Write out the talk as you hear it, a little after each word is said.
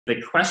The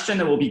question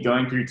that we'll be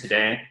going through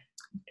today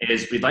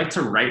is we'd like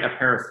to write a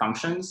pair of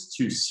functions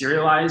to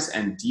serialize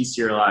and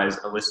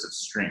deserialize a list of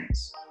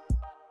strings.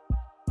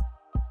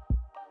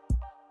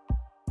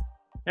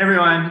 Hey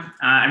everyone,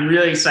 I'm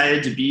really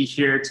excited to be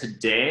here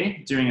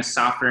today doing a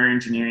software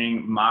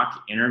engineering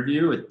mock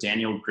interview with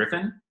Daniel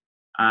Griffin.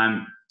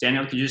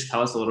 Daniel, could you just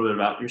tell us a little bit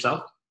about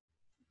yourself?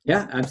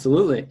 Yeah,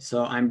 absolutely.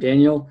 So I'm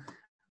Daniel.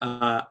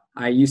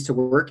 I used to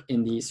work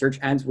in the search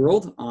ads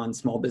world on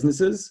small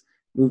businesses,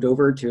 moved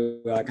over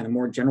to kind of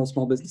more general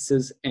small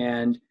businesses,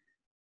 and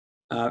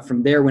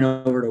from there went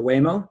over to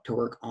Waymo to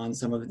work on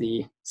some of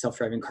the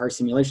self-driving car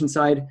simulation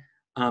side.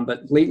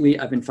 But lately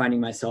I've been finding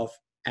myself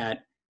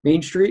at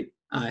Main Street,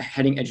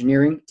 heading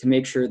engineering to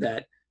make sure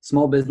that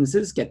small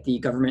businesses get the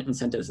government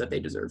incentives that they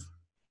deserve.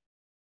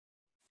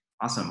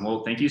 Awesome.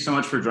 Well, thank you so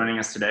much for joining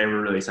us today.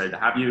 We're really excited to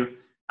have you.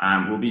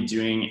 We'll be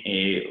doing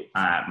a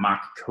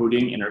mock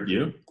coding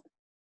interview.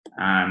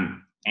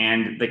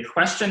 And the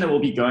question that we'll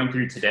be going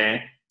through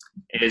today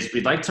is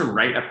we'd like to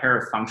write a pair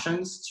of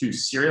functions to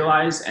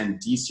serialize and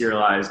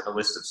deserialize a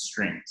list of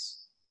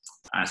strings.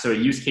 So a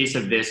use case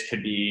of this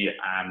could be,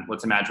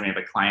 let's imagine we have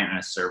a client and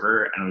a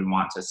server and we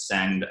want to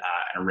send an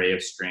array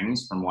of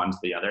strings from one to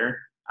the other,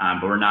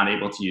 but we're not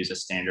able to use a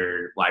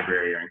standard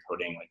library or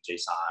encoding like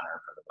JSON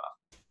or protobuf.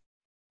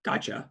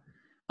 Gotcha.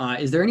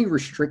 Is there any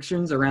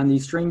restrictions around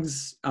these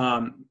strings?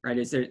 Right?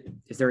 Is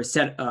there a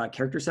set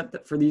character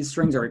set for these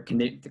strings, or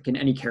can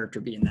any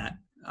character be in that?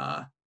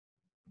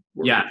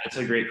 Word? Yeah, that's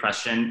a great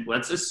question.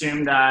 Let's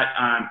assume that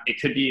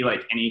it could be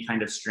like any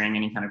kind of string,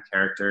 any kind of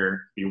character, it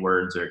could be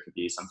words, or it could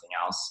be something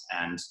else.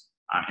 And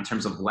in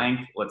terms of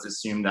length, let's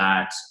assume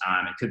that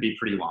it could be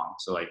pretty long,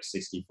 so like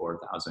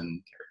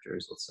 64,000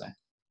 characters, let's say.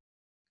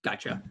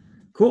 Gotcha.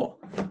 Cool.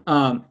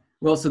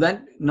 Well, so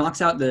that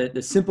knocks out the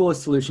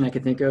simplest solution I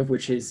could think of,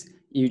 which is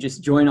you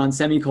just join on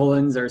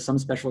semicolons or some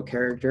special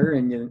character,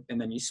 and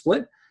then you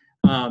split,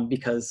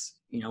 because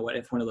what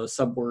if one of those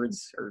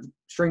subwords or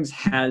strings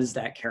has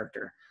that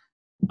character?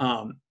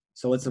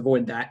 So let's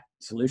avoid that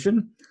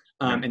solution,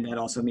 and that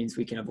also means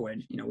we can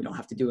avoid, we don't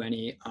have to do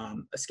any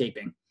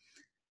escaping.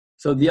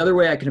 So the other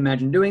way I could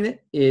imagine doing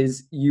it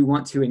is you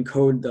want to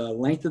encode the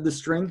length of the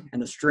string and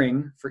the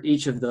string for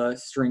each of the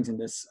strings in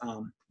this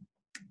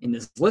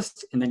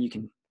list, and then you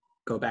can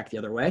go back the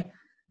other way.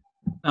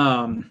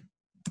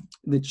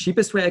 The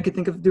cheapest way I could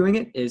think of doing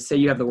it is, say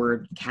you have the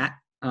word cat,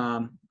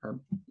 or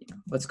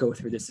let's go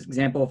through this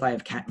example. If I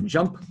have cat and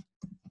jump,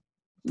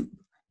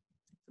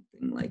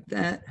 something like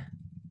that,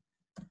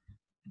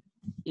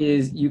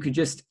 is you could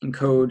just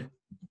encode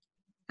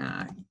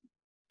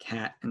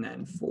cat and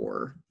then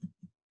for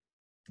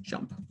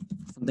jump,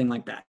 something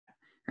like that.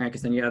 All right,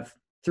 because then you have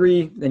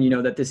 3, then you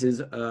know that this is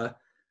the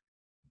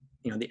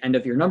end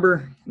of your number,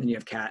 and then you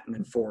have cat, and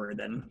then 4,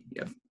 then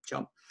you have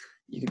jump.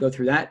 You could go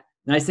through that.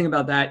 The nice thing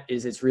about that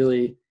is it's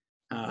really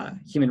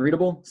human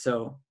readable,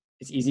 so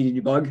it's easy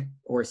to debug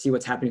or see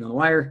what's happening on the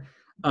wire.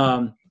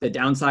 The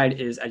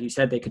downside is, as you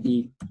said, they could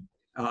be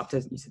up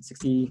to, you said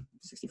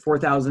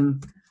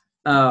 64,000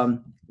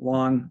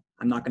 long.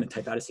 I'm not going to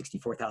type out a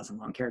 64,000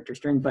 long character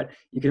string, but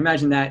you can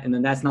imagine that, and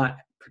then that's not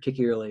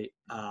particularly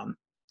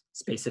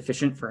space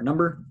efficient for a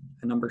number.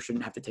 A number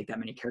shouldn't have to take that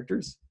many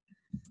characters.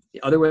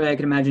 The other way I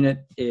can imagine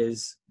it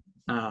is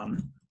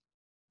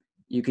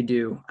you could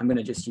do, I'm going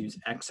to just use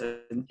X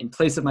in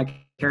place of my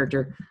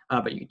character,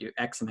 but you could do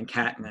X and then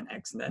cat and then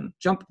X and then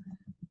jump,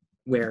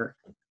 where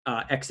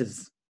X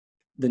is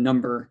the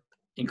number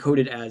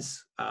encoded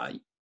as a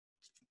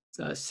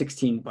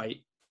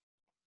 16-byte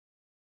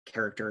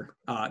character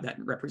that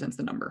represents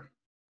the number.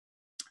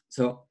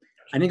 So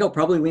I think I'll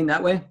probably lean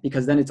that way,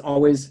 because then it's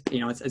always,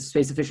 it's as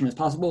space efficient as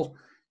possible,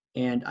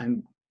 and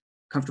I'm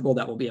comfortable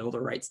that we'll be able to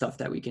write stuff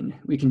that we can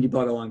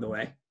debug along the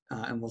way,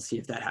 and we'll see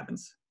if that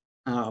happens.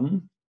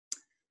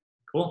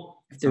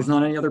 Cool. If there's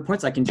not any other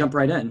points, I can jump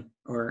right in.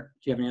 Or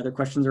do you have any other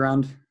questions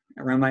around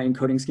my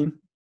encoding scheme?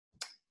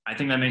 I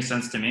think that makes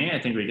sense to me. I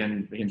think we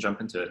can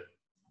jump into it.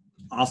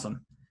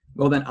 Awesome.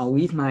 Well, then I'll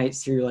leave my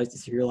serialize to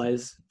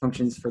serialize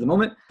functions for the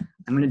moment.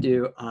 I'm going to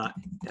do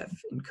def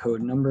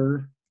encode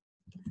number.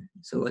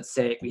 So let's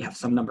say we have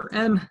some number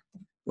n.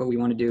 What we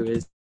want to do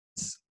is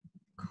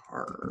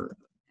car.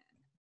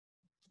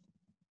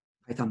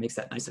 Python makes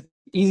that nice and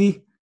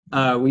easy.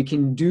 We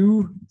can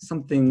do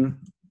something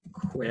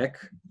quick,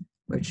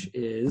 which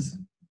is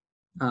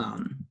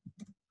Python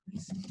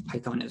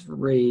is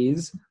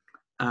raise.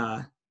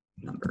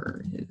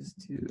 Number is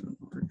too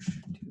large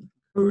to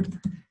encode.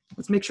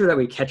 Let's make sure that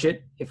we catch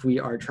it if we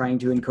are trying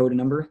to encode a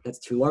number that's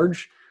too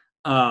large,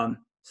 so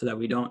that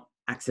we don't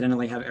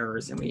accidentally have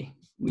errors and we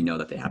know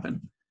that they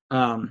happen.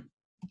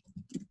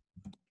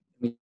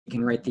 We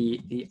can write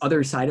the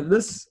other side of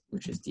this,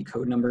 which is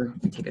decode number.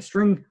 We take a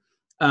string,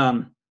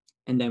 and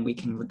then we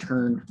can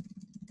return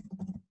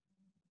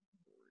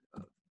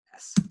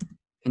S.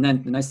 And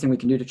then the nice thing we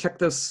can do to check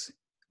this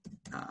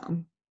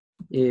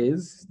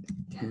is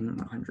 10,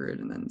 100,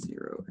 and then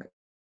 0x.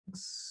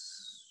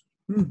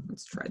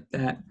 Let's try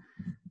that.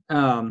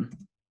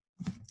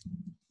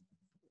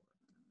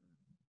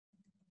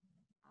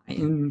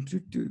 I'm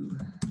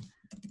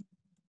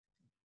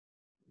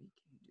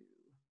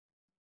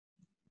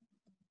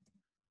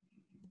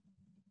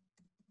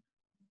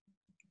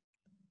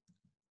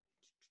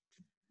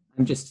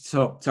just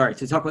so sorry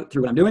to talk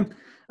through what I'm doing.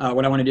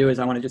 What I want to do is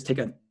I want to just take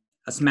a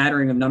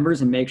smattering of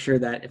numbers and make sure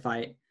that if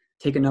I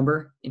take a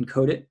number,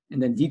 encode it,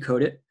 and then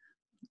decode it,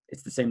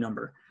 it's the same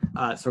number.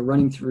 So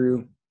running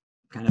through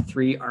kind of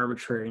 3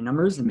 arbitrary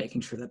numbers and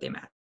making sure that they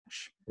match.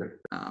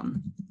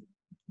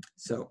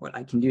 So what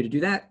I can do to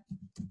do that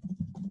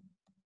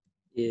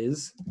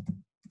is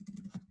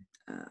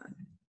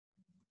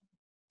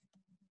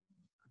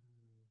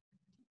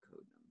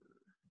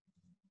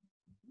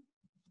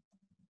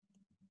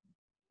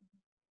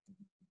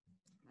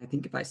I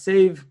think if I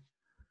save,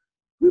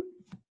 whoop,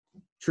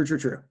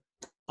 true.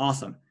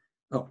 Awesome.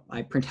 Oh,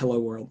 I print hello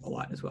world a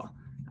lot as well.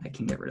 I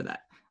can get rid of that.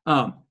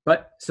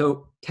 But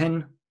so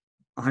 10,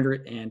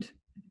 100, and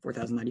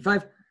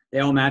 4,095,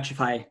 they all match.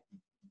 If I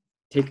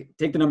take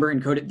the number,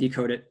 encode it,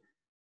 decode it,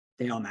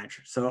 they all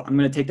match. So I'm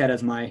going to take that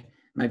as my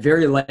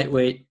very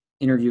lightweight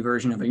interview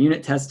version of a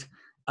unit test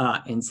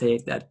and say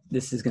that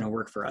this is going to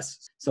work for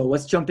us. So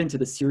let's jump into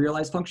the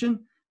serialize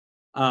function.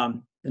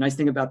 The nice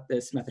thing about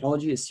this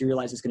methodology is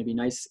serialize is going to be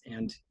nice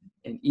and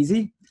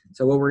easy.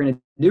 So what we're going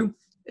to do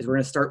is we're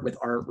going to start with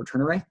our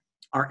return array.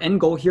 Our end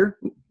goal here,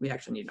 we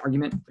actually need an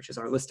argument, which is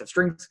our list of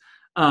strings.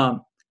 We're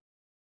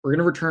going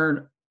to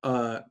return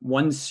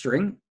one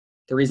string.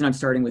 The reason I'm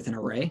starting with an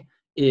array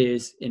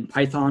is in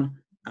Python,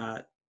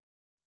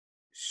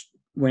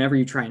 whenever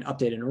you try and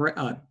update an array,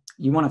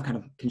 you want to kind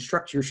of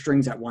construct your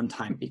strings at one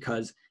time,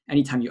 because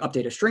anytime you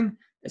update a string,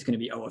 it's going to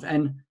be O of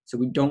n. So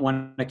we don't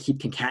want to keep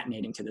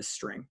concatenating to this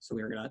string. So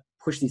we're going to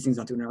push these things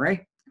onto an array,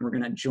 and we're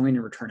going to join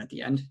and return at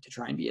the end to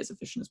try and be as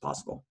efficient as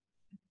possible.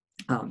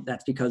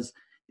 That's because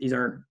these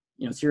are,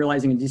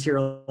 serializing and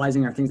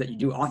deserializing are things that you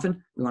do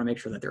often. We want to make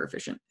sure that they're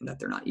efficient and that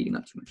they're not eating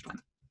up too much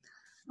time.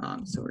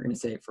 So we're going to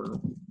say for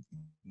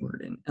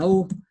word in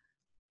L,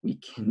 we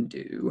can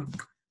do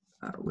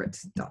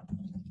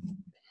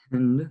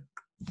ret.append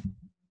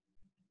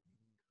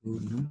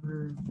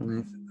number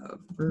length of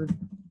word.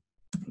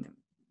 And then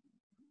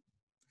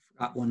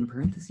forgot one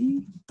parenthesis.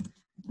 And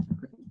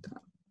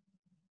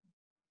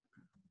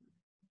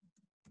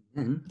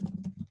then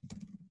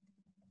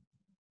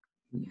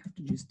we have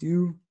to just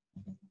do.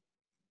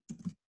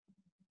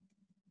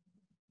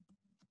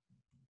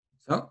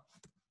 So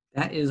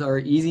that is our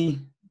easy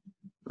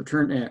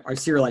return, our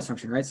serialize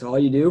function, right? So all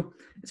you do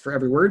is for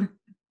every word,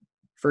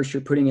 first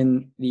you're putting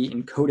in the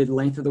encoded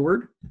length of the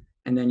word,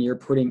 and then you're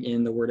putting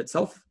in the word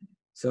itself.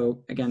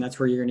 So again, that's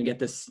where you're going to get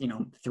this,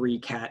 3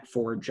 cat,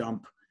 4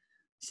 jump,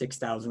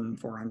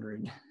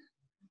 6,400,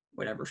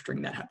 whatever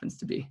string that happens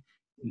to be.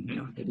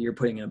 Maybe you're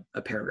putting in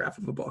a paragraph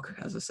of a book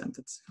as a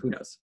sentence. Who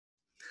knows?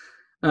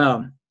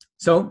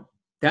 So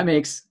that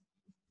makes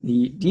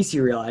the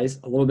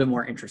deserialize a little bit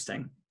more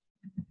interesting.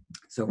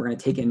 So we're going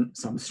to take in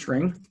some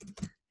string.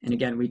 And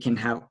again, we can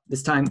have,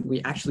 this time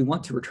we actually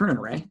want to return an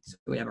array. So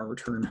we have our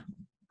return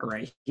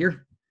array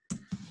here.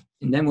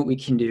 And then what we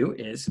can do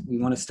is we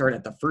want to start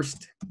at the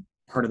first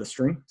part of the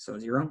string, so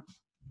 0.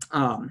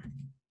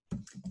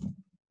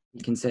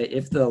 You can say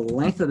if the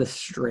length of the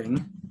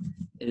string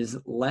is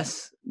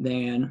less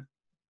than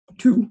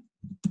 2,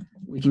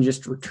 we can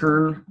just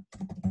return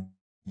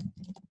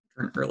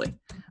early.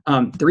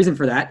 The reason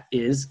for that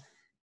is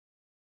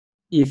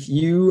if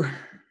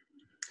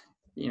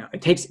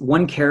it takes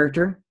 1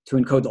 character to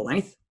encode the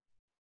length,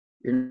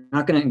 you're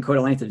not going to encode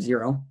a length of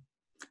 0.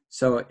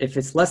 So if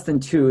it's less than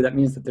 2, that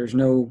means that there's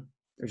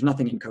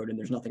nothing encoded,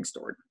 there's nothing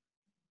stored.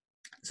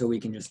 So we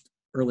can just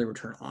early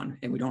return on,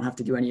 and we don't have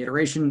to do any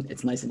iteration.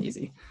 It's nice and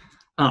easy.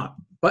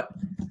 But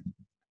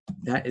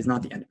that is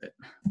not the end of it.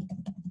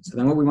 So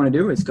then what we want to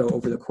do is go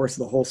over the course of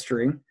the whole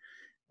string,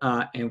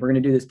 and we're going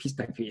to do this piece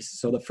by piece.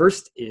 So the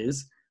first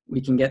is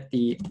we can get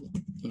the,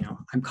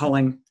 I'm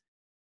calling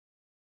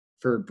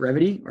for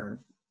brevity,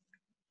 or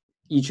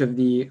each of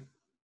the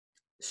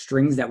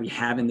strings that we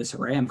have in this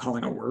array, I'm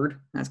calling a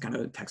word. That's kind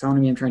of the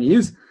taxonomy I'm trying to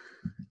use.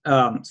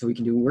 So we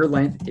can do word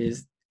length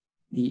is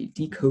the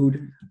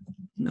decode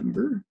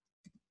number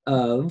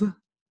of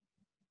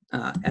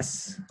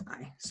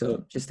SI.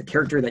 So just the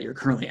character that you're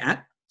currently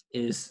at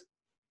is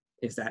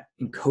that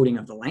encoding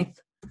of the length.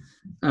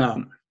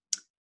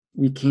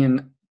 We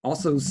can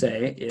also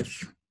say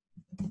if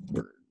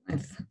word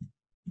length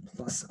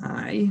plus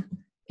I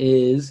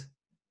is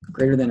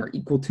greater than or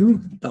equal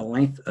to the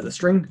length of the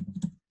string.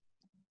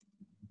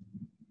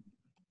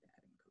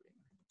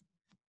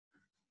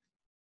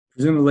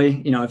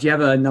 Presumably, if you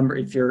have a number,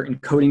 if your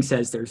encoding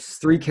says there's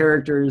 3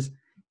 characters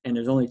and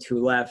there's only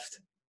 2 left,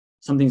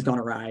 something's gone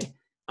awry.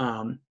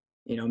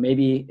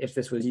 Maybe if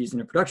this was used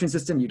in a production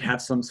system, you'd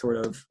have some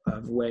sort of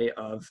way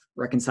of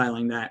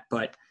reconciling that.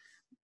 But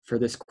for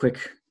this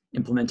quick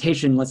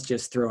implementation, let's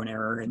just throw an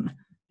error and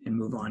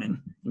move on, and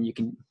you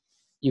could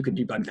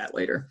debug that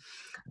later.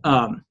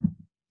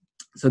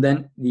 So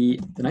then the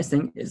nice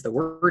thing is the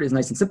word is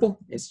nice and simple.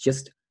 It's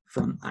just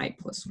from I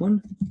plus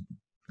 1,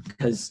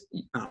 because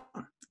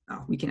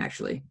we can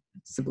actually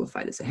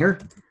simplify this here.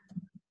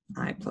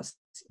 I plus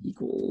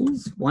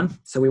equals 1.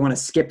 So we want to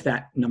skip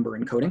that number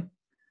encoding.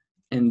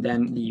 And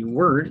then the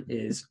word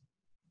is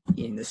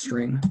in the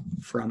string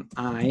from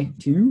I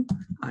to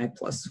I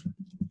plus.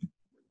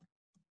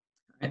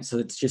 Right, so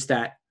it's just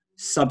that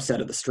subset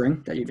of the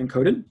string that you've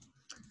encoded.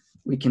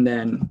 We can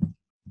then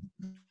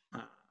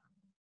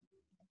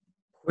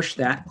push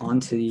that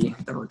onto the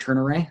return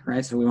array,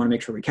 right? So we want to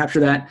make sure we capture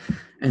that.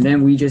 And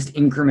then we just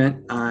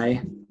increment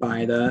I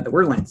by the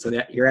word length so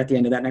that you're at the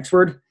end of that next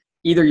word.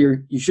 Either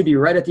you should be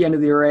right at the end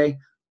of the array,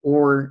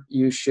 or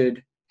you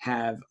should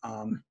have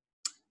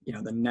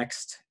the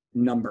next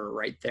number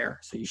right there.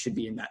 So you should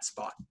be in that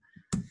spot.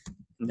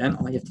 And then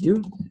all you have to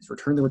do is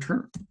return the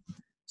return.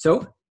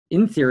 So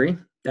in theory,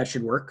 that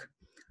should work.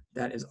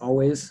 That is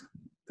always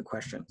the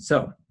question.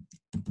 So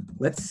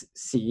let's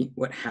see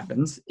what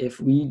happens if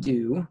we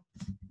do,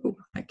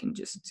 I can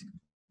just,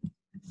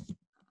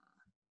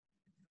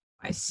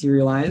 I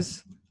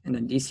serialize and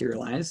then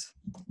deserialize.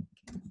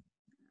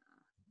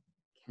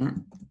 Cat,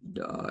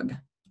 dog,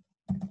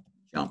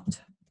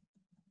 jumped.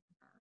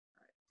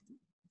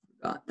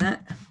 Got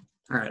that.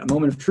 All right, a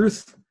moment of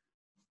truth.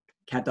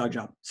 Cat, dog,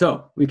 jump.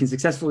 So we can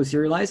successfully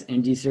serialize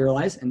and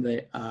deserialize, and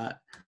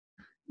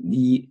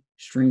the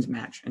strings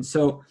match. And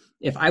so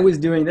if I was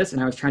doing this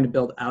and I was trying to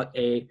build out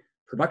a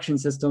production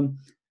system,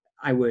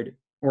 I was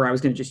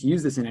going to just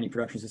use this in any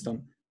production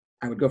system,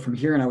 I would go from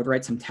here and I would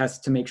write some tests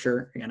to make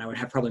sure, again, I would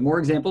have probably more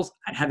examples.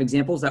 I'd have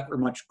examples that were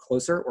much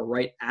closer or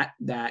right at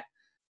that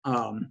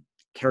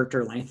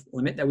character length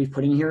limit that we've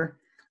put in here.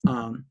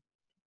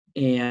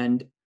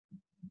 And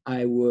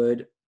I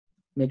would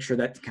make sure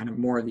that kind of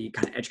more of the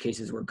kind of edge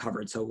cases were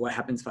covered. So what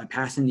happens if I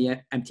pass in the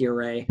empty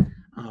array,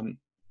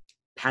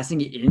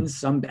 passing in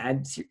some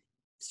bad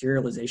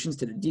serializations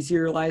to the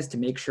deserialize to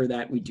make sure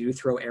that we do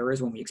throw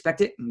errors when we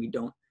expect it and we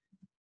don't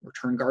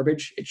return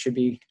garbage.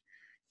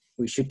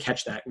 We should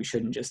catch that. We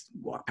shouldn't just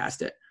walk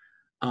past it.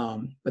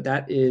 But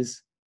that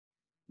is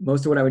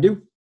most of what I would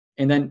do.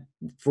 And then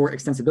for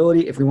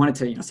extensibility, if we wanted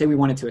to, say we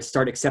wanted to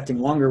start accepting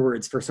longer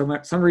words, for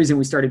some reason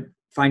we started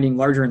finding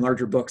larger and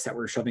larger books that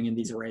we're shoving in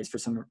these arrays for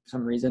some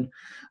reason.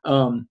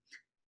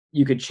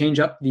 You could change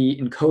up the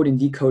encode and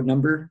decode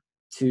number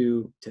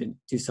to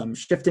do some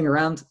shifting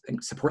around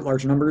and support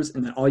large numbers.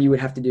 And then all you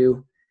would have to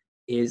do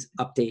is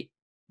update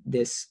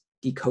this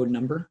decode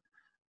number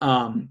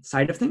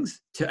side of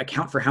things to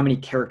account for how many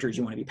characters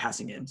you want to be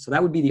passing in. So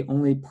that would be the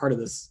only part of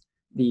this,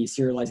 the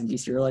serialize and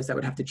deserialize, that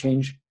would have to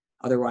change.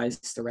 Otherwise,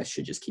 the rest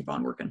should just keep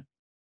on working.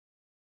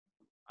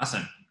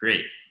 Awesome,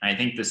 great. I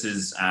think this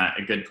is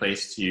a good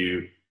place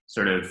to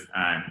sort of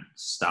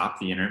stop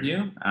the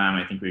interview.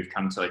 I think we've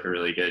come to like a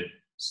really good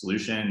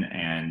solution,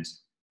 and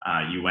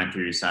you went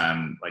through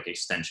some like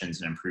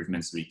extensions and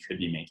improvements we could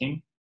be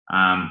making.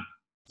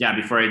 Yeah,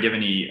 before I give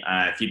any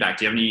feedback,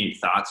 do you have any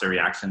thoughts or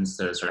reactions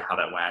to sort of how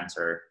that went,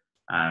 or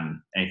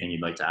anything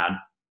you'd like to add?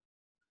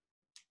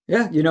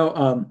 Yeah,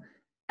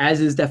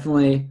 as is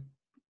definitely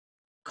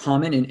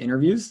common in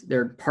interviews, there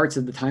are parts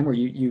of the time where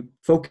you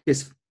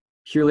focus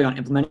purely on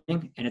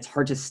implementing, and it's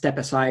hard to step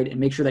aside and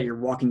make sure that you're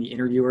walking the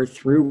interviewer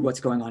through what's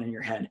going on in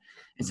your head.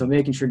 And so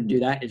making sure to do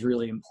that is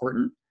really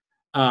important.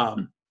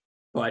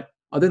 But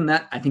other than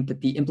that, I think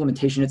that the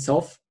implementation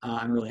itself,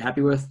 I'm really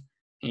happy with,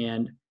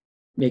 and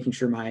making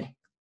sure my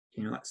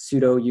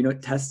pseudo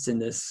unit tests in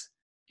this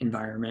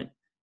environment,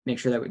 make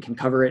sure that we can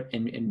cover it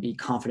and be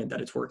confident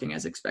that it's working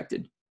as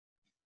expected.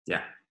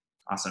 Yeah,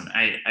 awesome.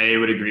 I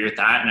would agree with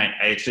that. And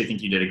I actually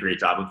think you did a great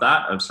job of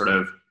that, of sort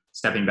of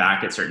stepping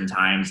back at certain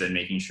times and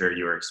making sure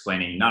you were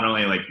explaining not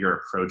only like your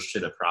approach to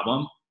the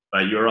problem,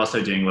 but you were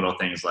also doing little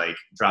things like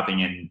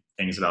dropping in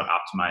things about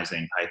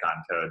optimizing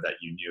Python code that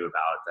you knew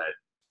about that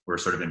were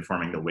sort of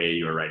informing the way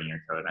you were writing your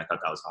code. And I thought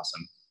that was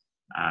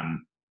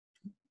awesome.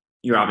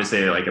 You're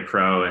obviously like a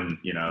pro, and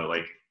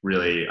like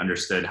really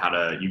understood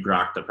you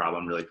grokked the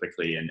problem really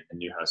quickly and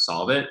knew how to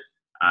solve it.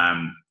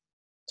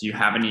 Do you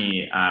have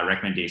any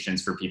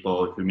recommendations for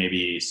people who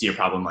maybe see a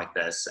problem like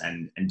this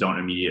and don't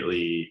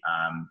immediately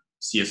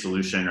see a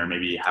solution, or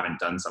maybe haven't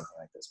done something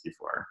like this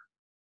before?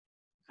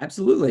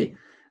 Absolutely.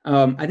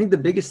 I think the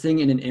biggest thing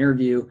in an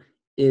interview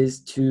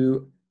is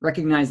to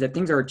recognize that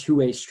things are a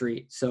two-way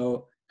street.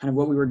 So kind of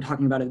what we were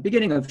talking about at the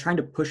beginning of trying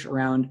to push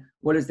around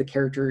what is the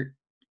character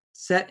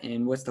set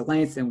and what's the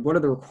length and what are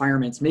the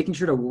requirements, making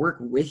sure to work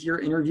with your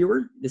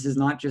interviewer. This is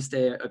not just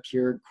a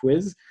pure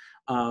quiz.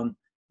 One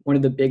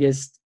of the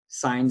biggest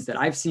signs that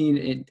I've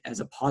seen as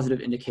a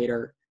positive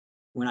indicator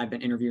when I've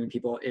been interviewing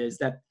people is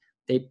that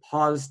they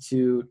pause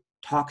to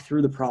talk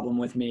through the problem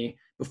with me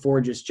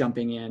before just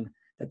jumping in,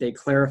 that they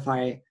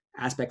clarify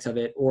aspects of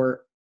it,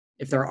 or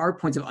if there are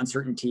points of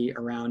uncertainty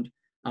around,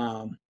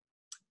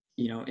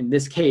 in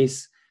this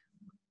case,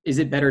 is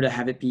it better to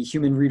have it be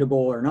human readable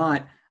or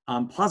not?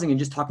 Pausing and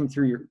just talking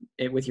through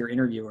it with your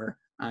interviewer.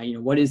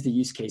 What is the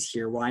use case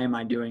here? Why am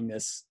I doing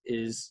this?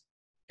 Is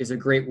a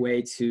great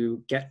way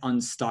to get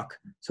unstuck.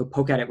 So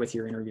poke at it with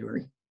your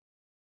interviewer.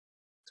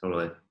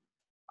 Totally.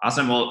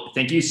 Awesome. Well,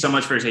 thank you so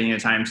much for taking the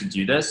time to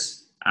do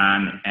this. Do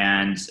you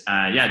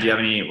have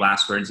any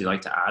last words you'd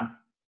like to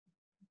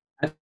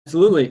add?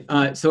 Absolutely.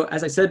 So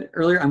as I said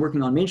earlier, I'm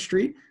working on Main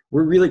Street.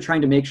 We're really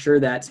trying to make sure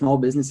that small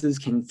businesses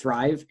can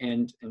thrive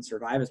and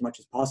survive as much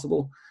as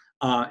possible.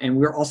 And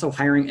we're also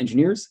hiring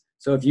engineers.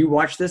 So if you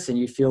watch this and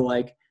you feel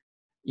like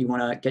you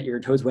want to get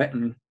your toes wet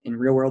in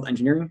real world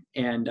engineering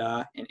and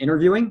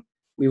interviewing,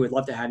 we would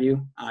love to have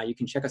you. You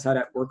can check us out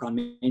at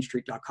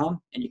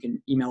workonmainstreet.com, and you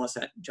can email us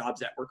at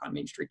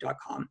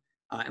jobs@workonmainstreet.com,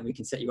 and we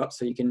can set you up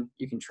so you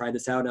can try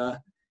this out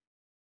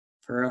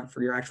for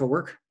your actual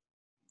work.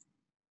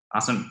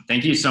 Awesome.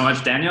 Thank you so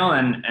much, Daniel,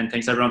 and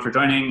thanks everyone for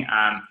joining.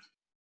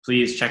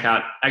 Please check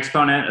out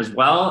Exponent as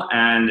well,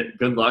 and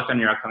good luck on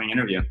your upcoming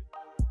interview.